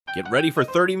Get ready for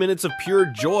 30 minutes of pure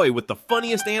joy with the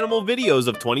funniest animal videos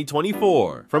of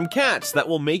 2024. From cats that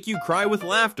will make you cry with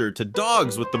laughter to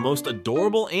dogs with the most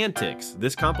adorable antics,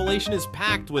 this compilation is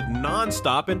packed with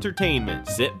non-stop entertainment.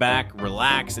 Sit back,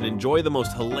 relax, and enjoy the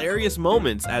most hilarious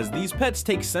moments as these pets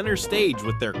take center stage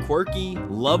with their quirky,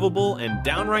 lovable, and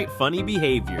downright funny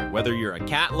behavior. Whether you're a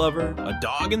cat lover, a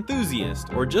dog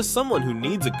enthusiast, or just someone who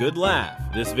needs a good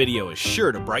laugh, this video is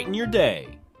sure to brighten your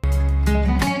day.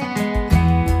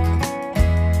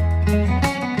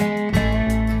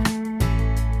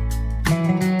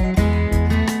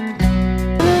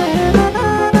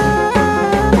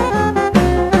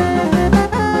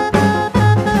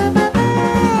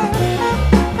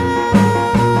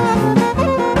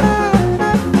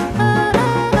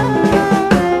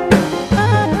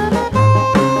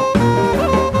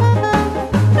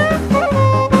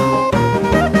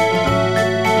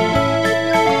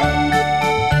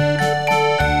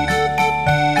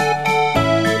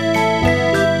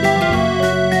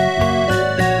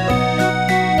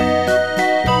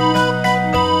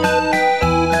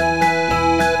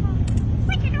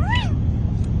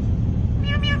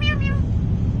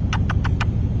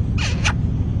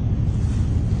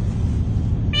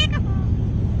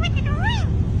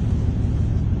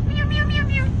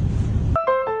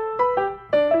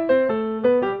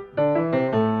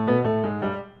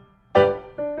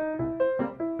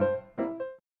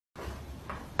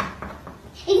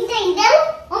 Entendeu?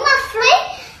 Uma flor.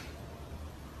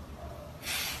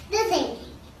 Desenho.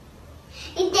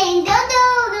 Entendeu,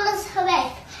 Douglas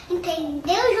Roberto?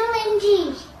 Entendeu,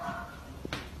 Jurandir?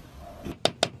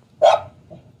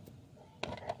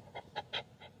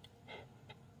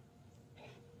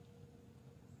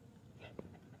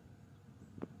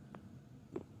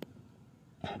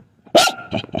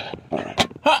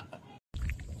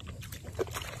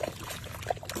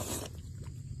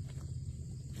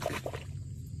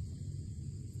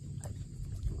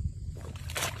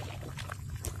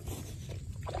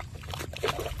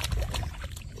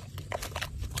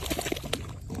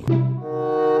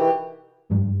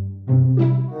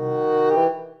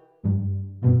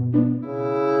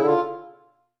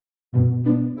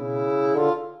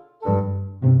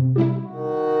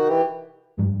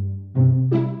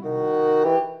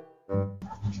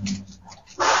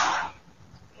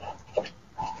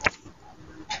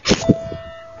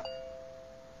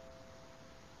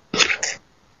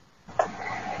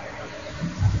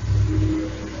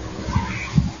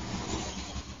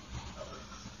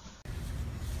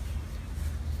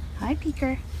 Hi,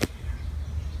 Peeker.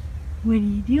 What are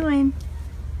you doing?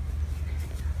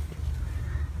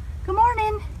 Good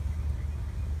morning.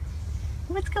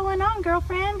 What's going on,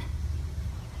 girlfriend?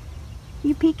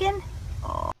 You peeking?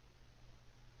 Oh.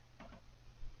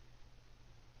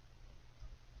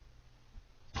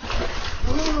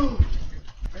 Whoa!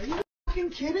 Are you fucking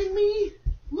kidding me,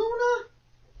 Luna?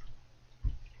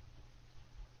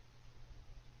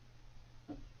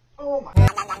 Oh my.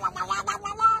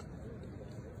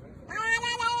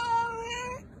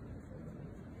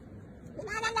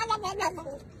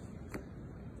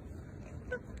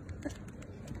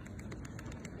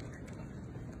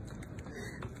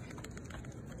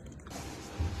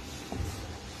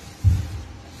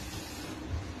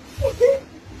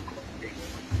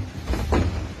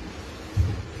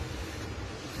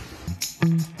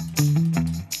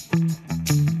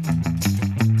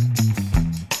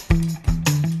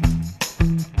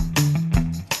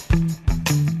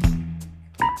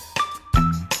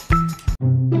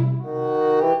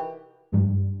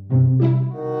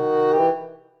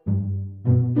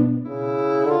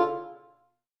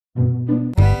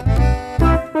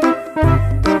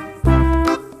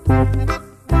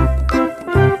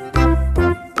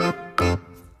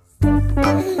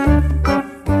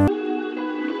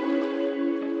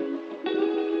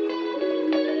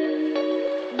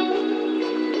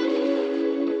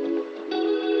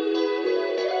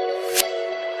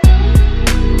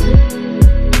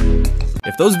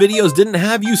 If those videos didn't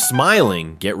have you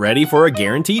smiling, get ready for a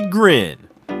guaranteed grin.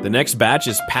 The next batch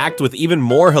is packed with even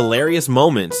more hilarious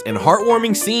moments and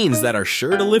heartwarming scenes that are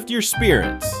sure to lift your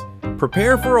spirits.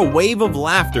 Prepare for a wave of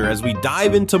laughter as we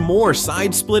dive into more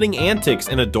side-splitting antics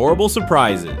and adorable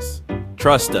surprises.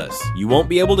 Trust us, you won't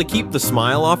be able to keep the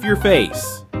smile off your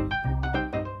face.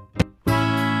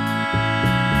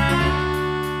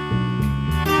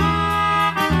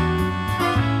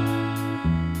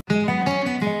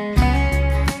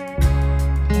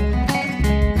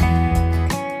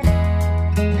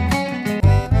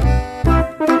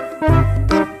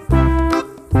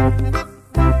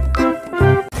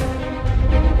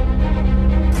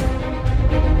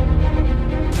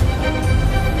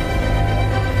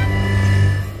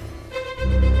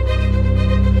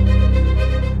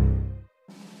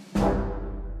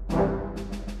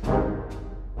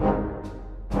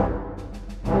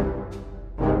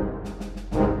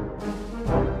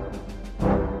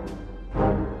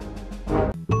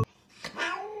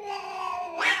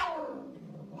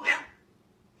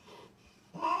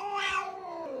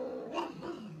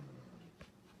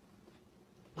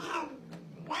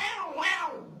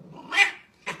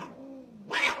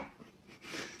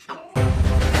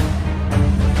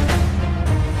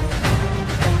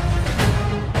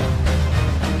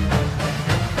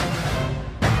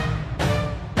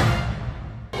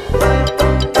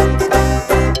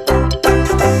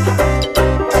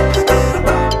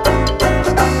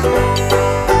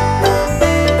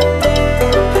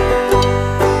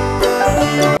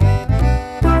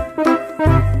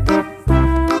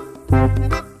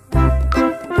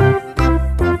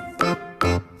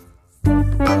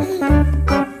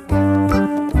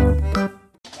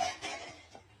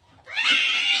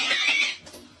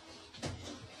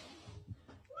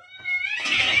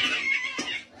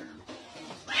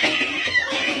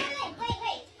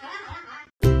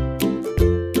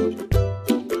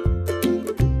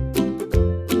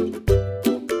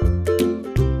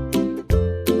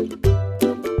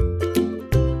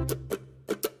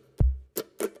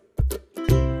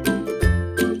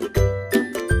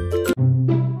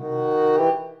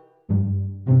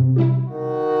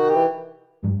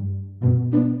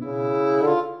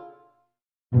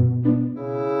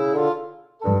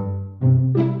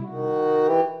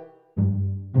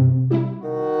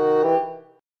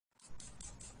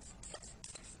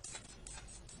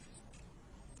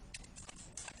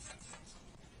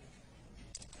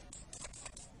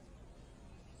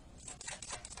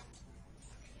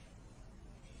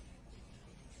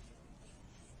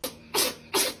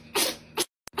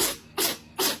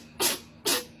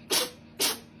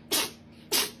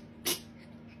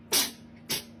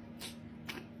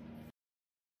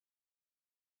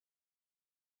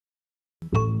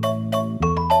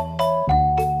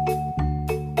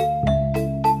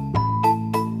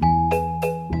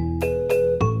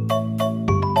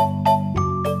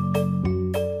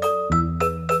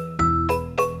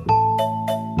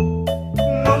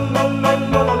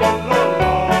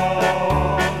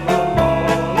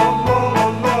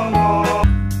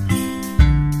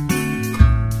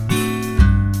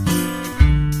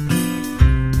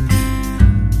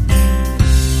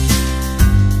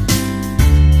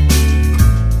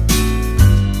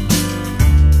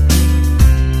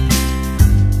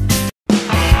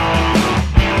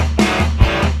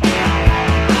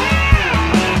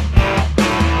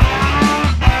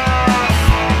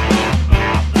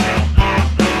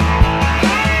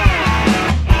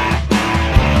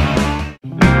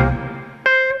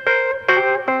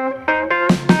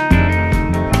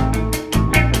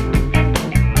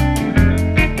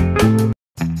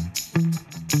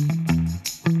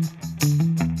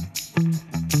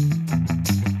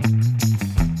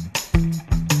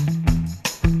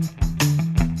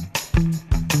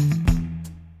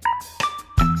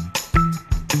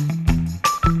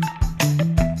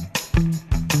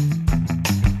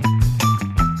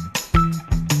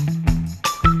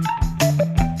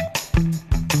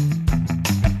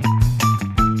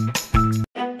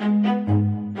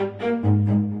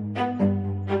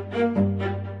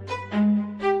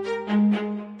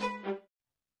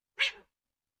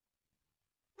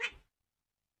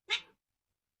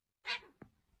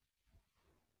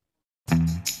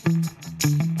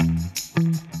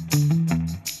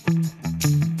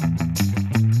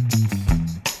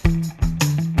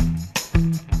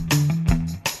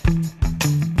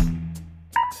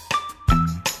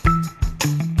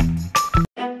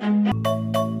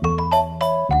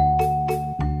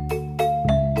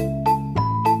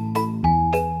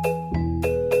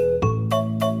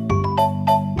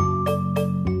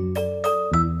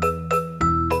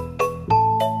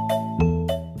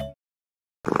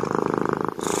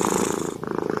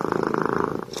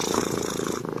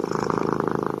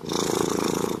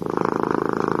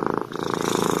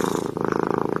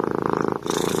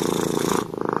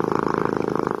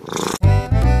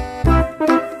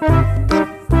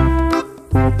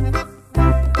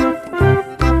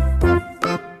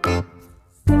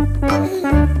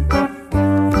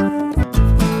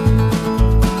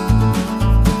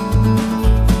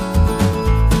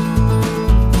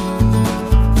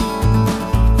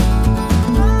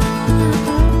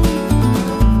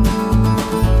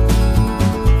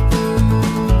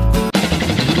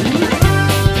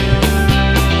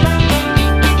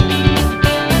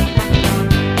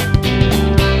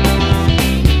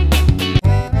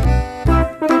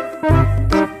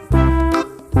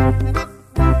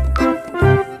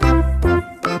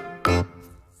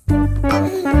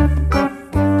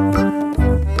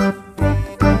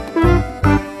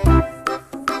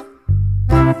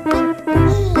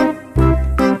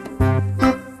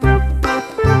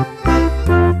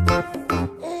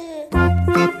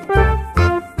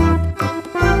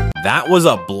 was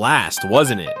a blast,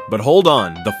 wasn't it? But hold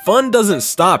on, the fun doesn't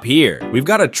stop here. We've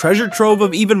got a treasure trove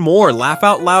of even more laugh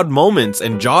out loud moments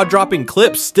and jaw-dropping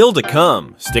clips still to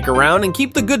come. Stick around and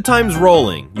keep the good times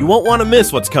rolling. You won't want to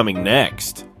miss what's coming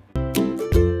next.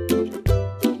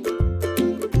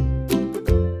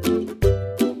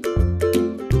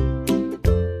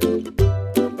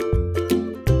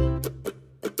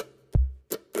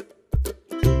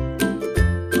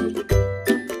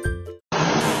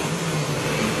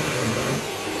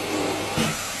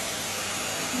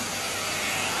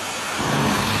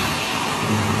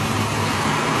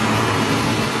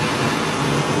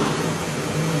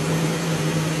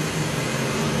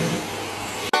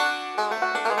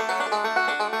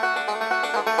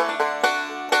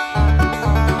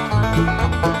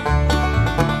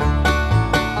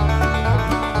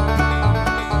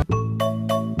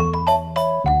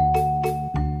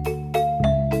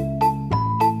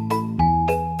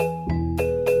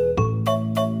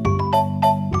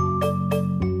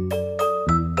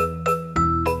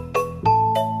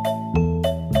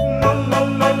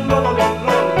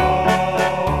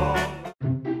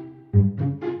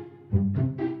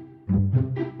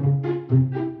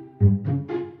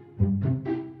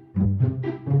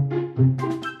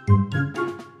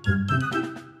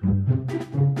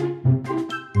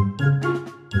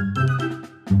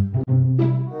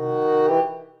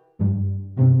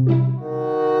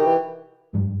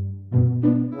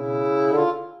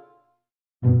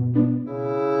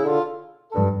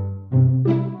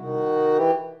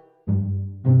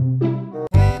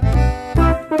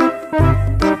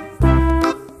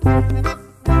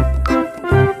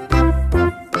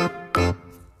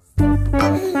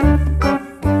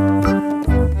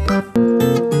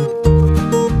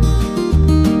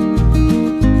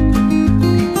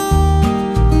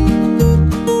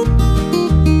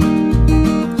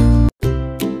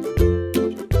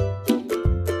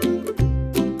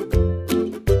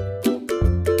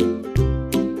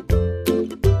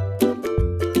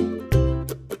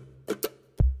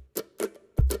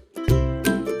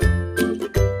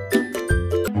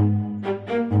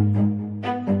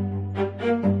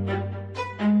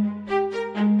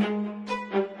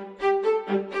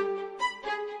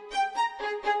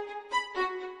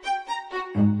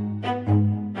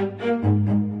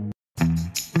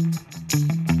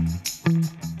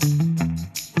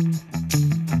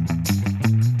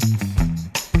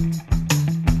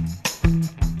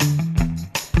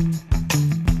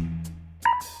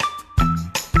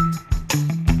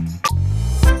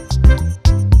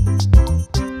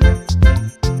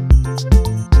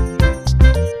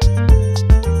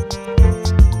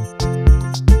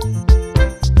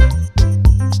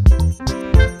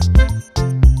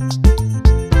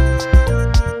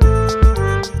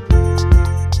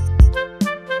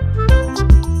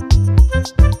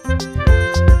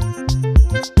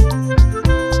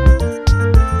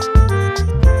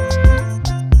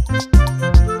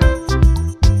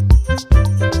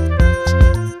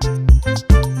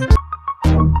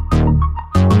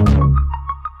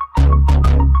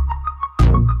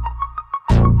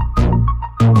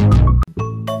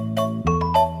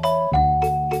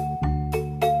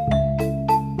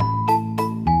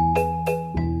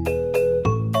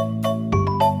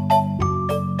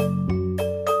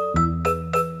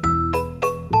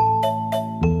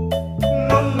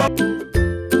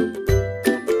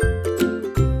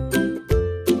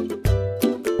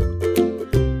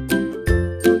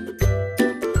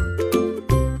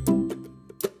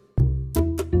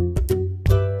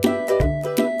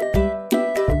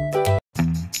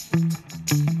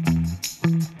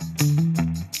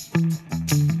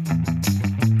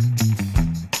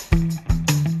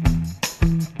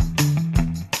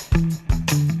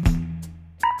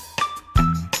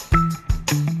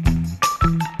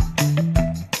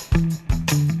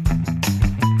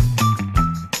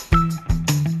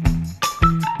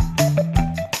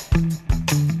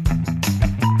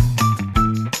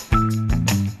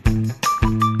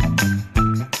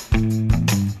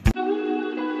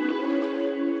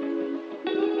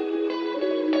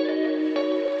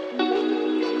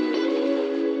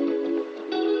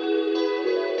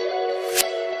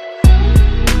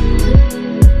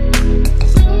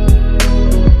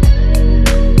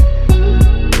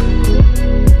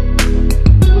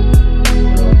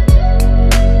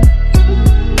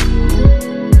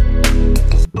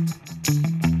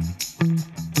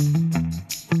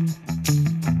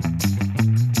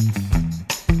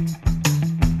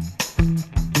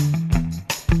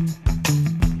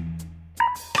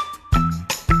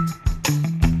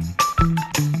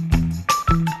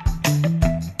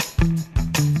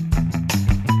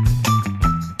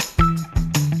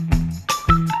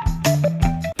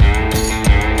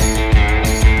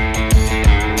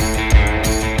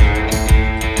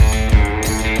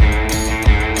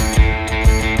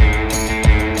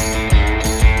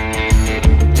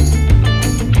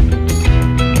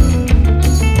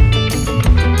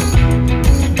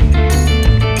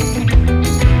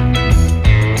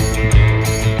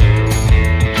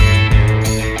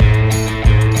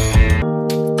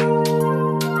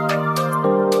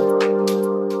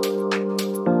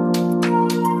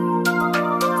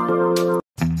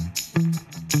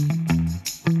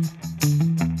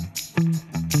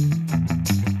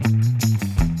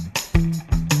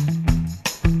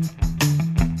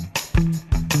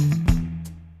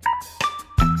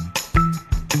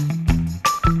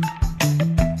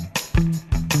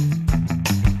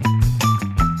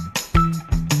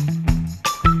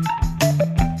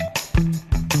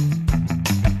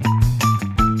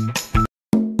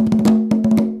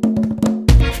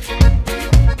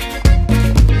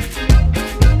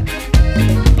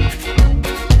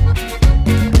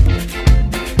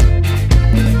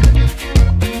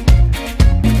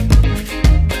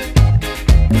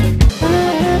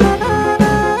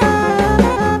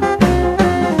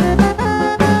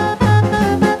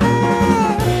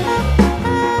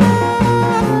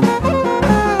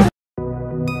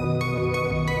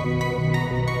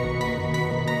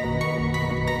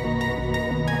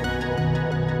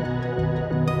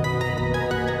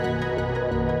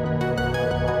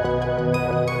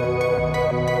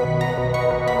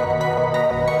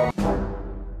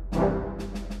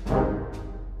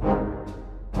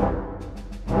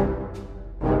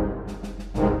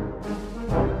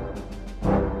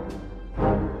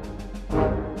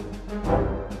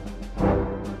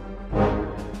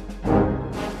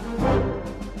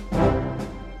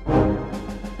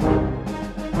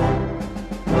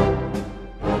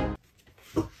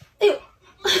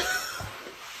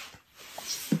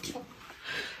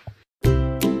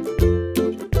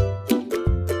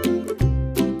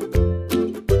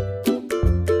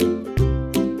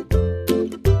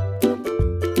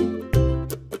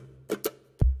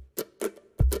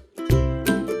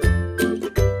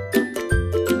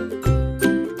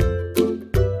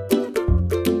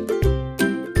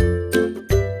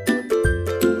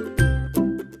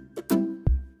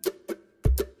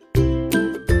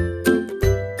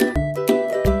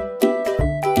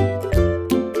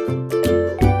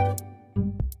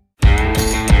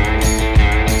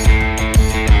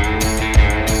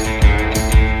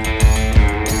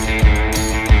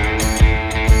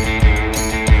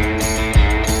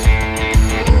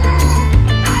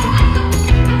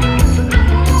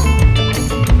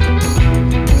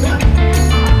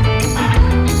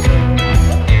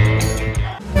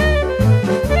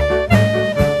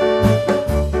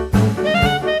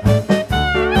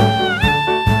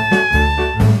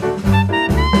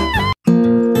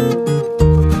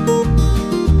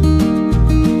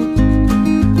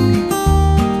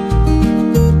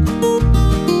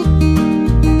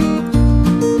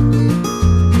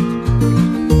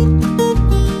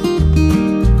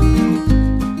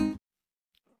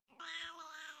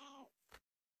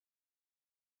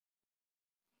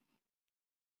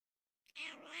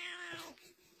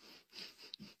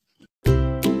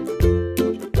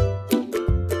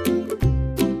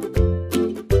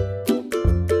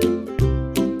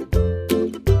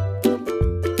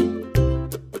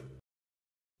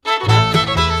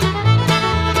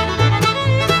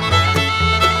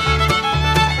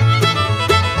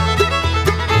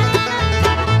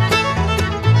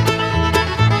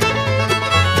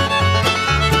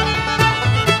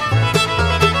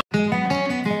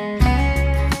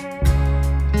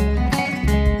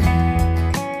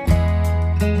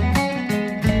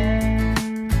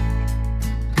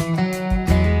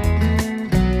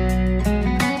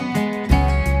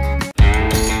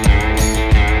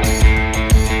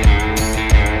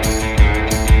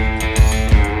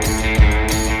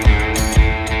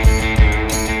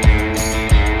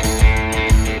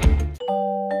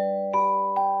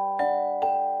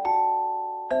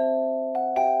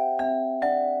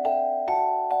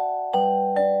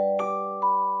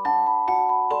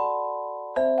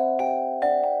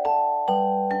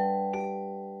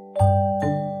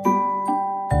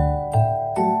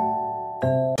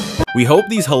 We hope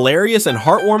these hilarious and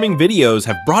heartwarming videos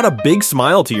have brought a big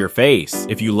smile to your face.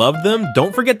 If you loved them,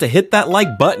 don't forget to hit that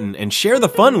like button and share the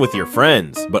fun with your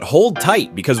friends. But hold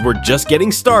tight because we're just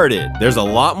getting started. There's a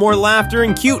lot more laughter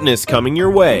and cuteness coming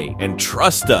your way. And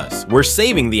trust us, we're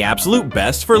saving the absolute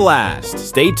best for last.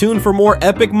 Stay tuned for more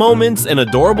epic moments and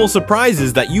adorable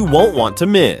surprises that you won't want to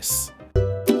miss.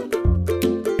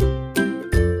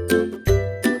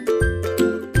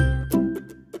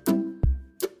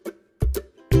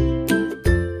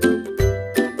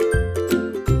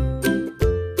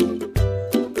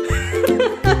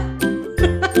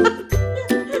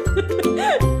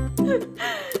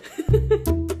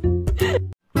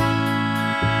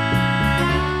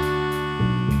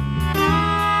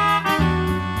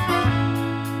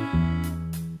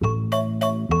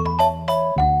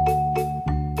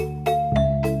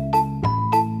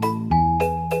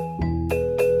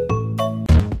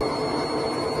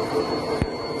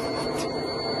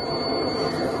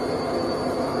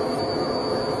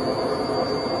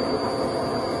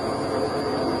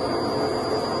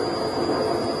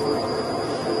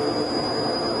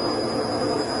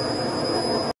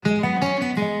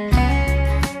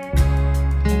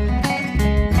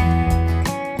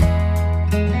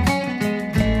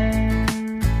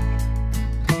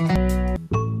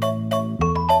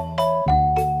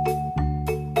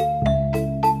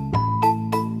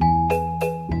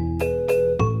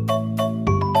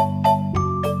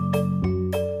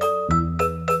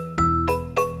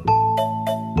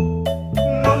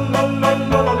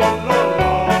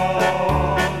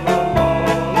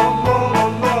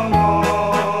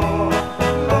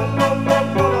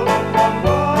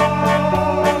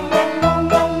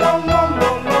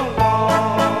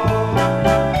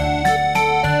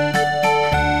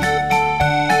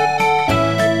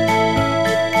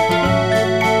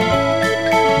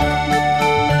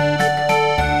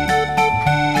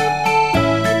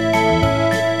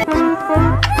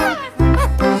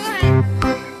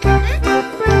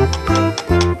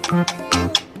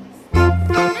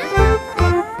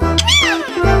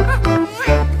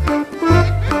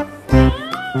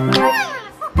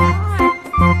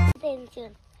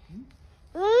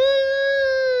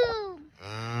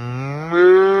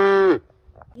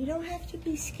 You don't have to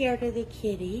be scared of the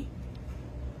kitty.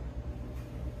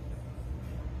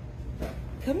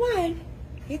 Come on.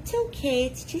 It's okay.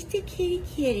 It's just a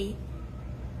kitty.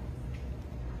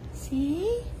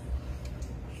 See?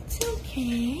 It's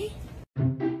okay.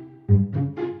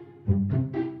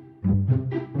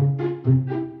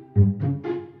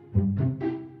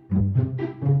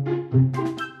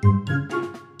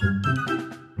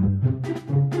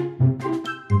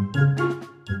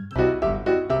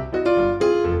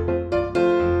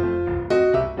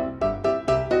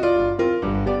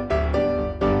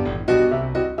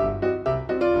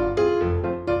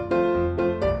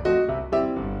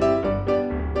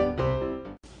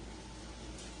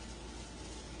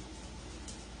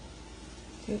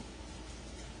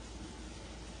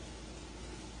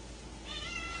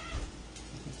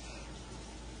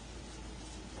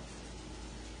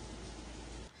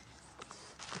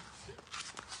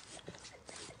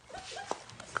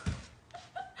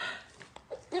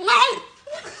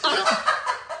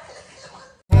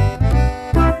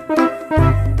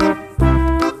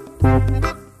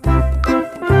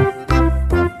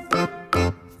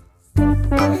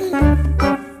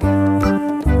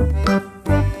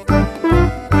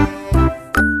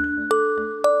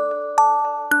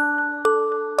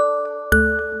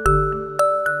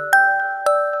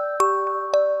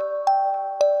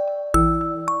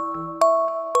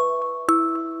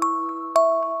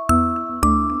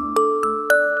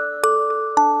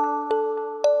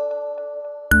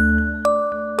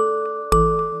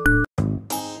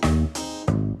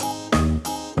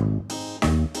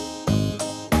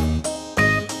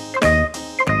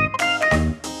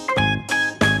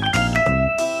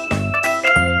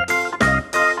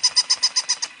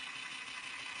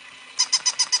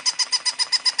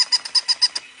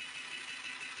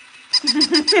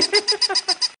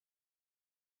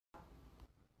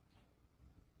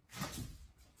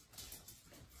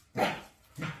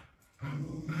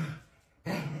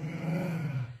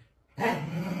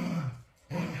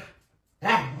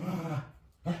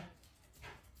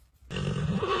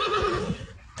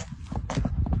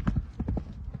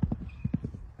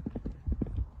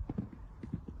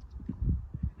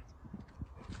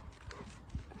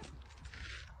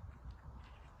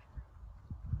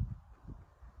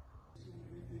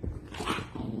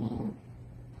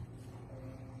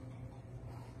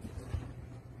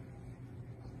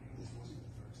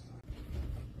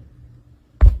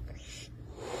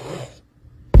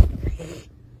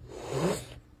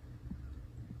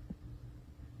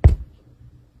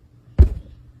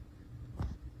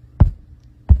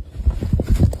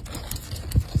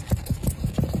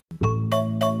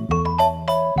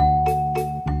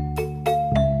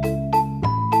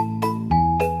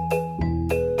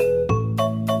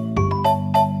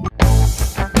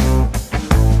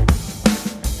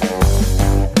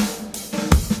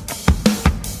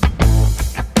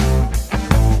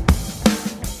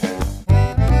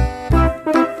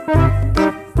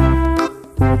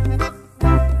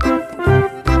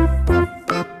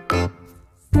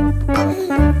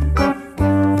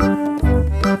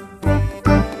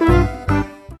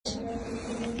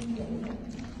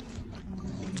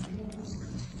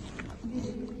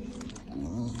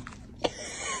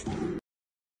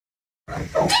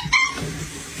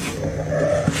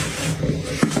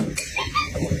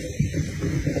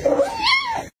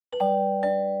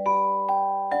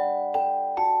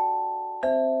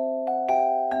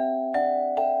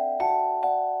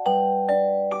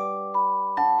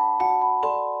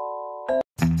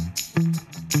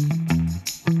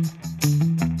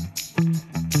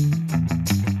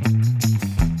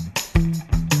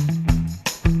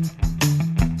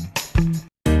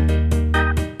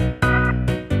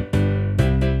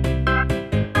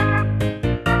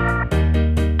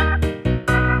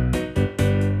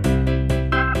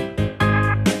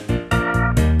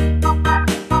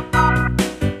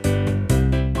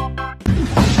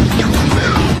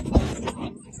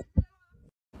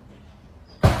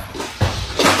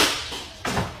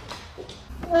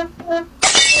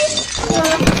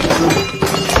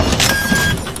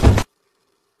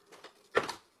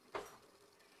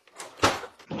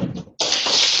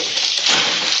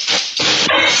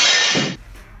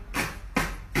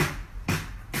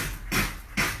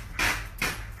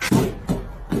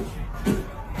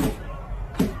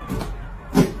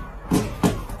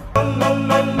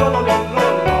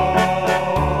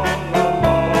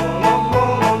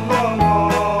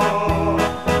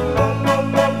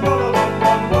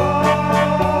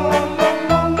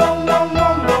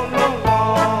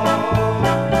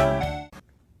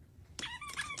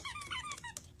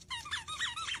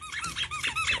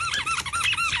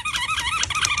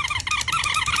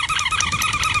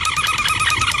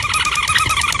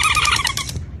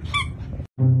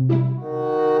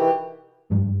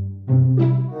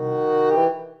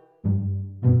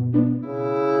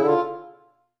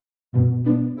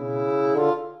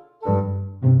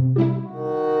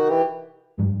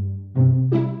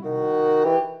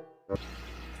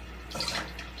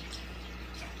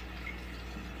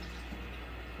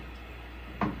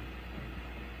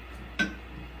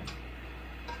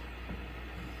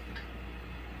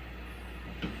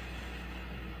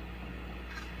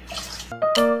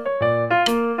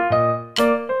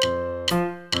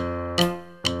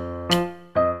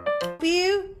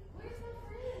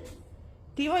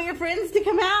 Do you want your friends to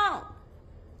come out?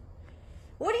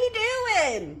 What are you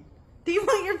doing? Do you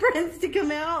want your friends to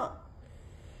come out?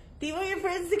 Do you want your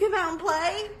friends to come out and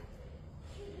play?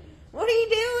 What are you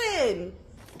doing?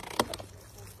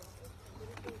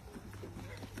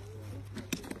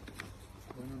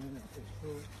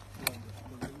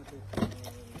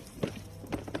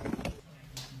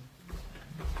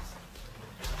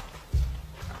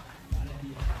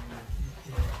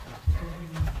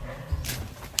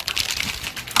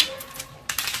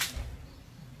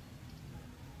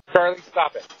 Charlie,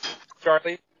 stop it.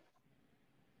 Charlie.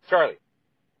 Charlie.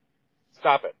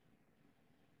 Stop it.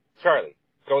 Charlie,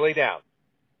 go lay down.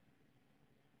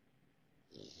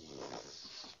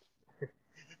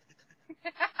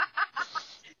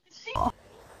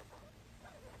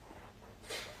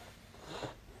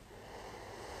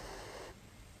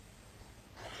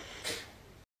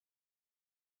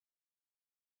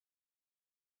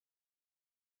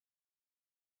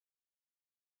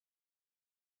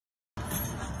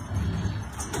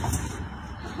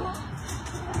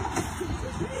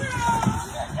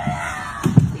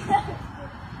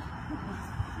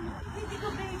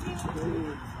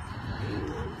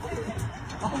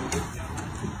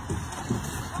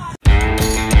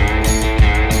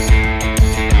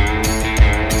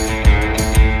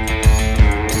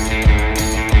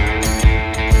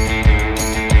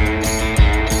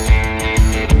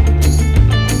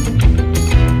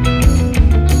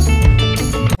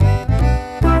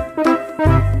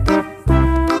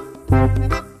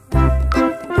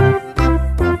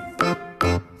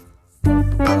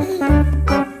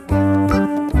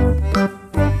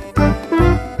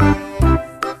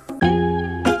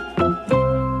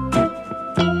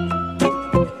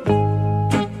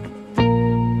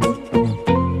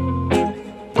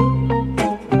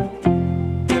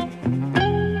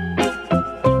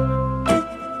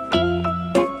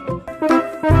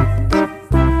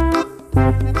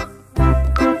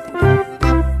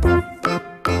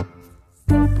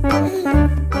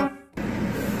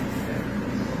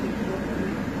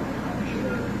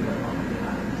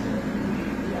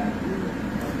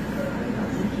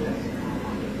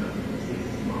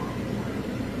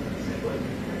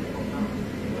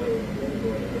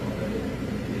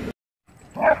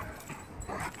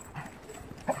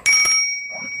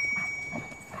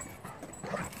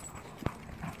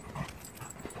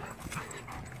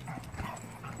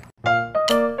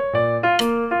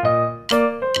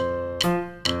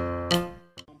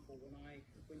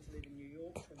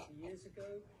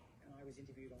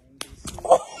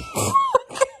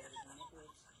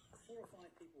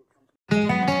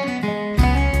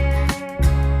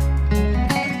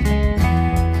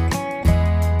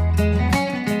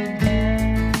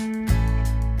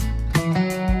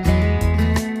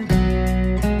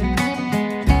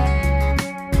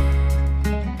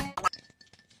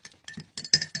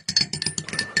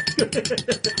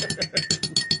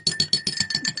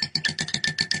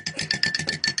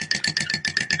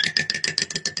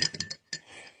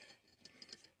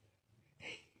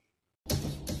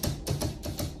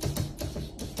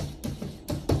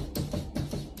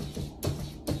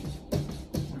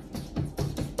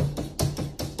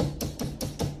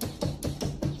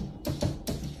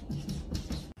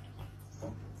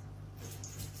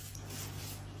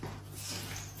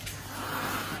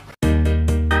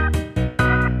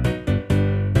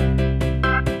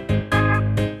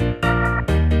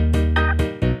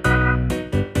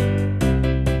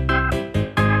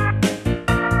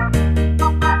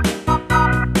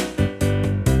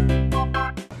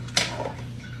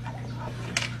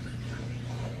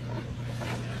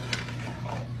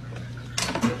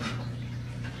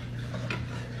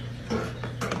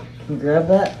 Grab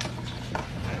that.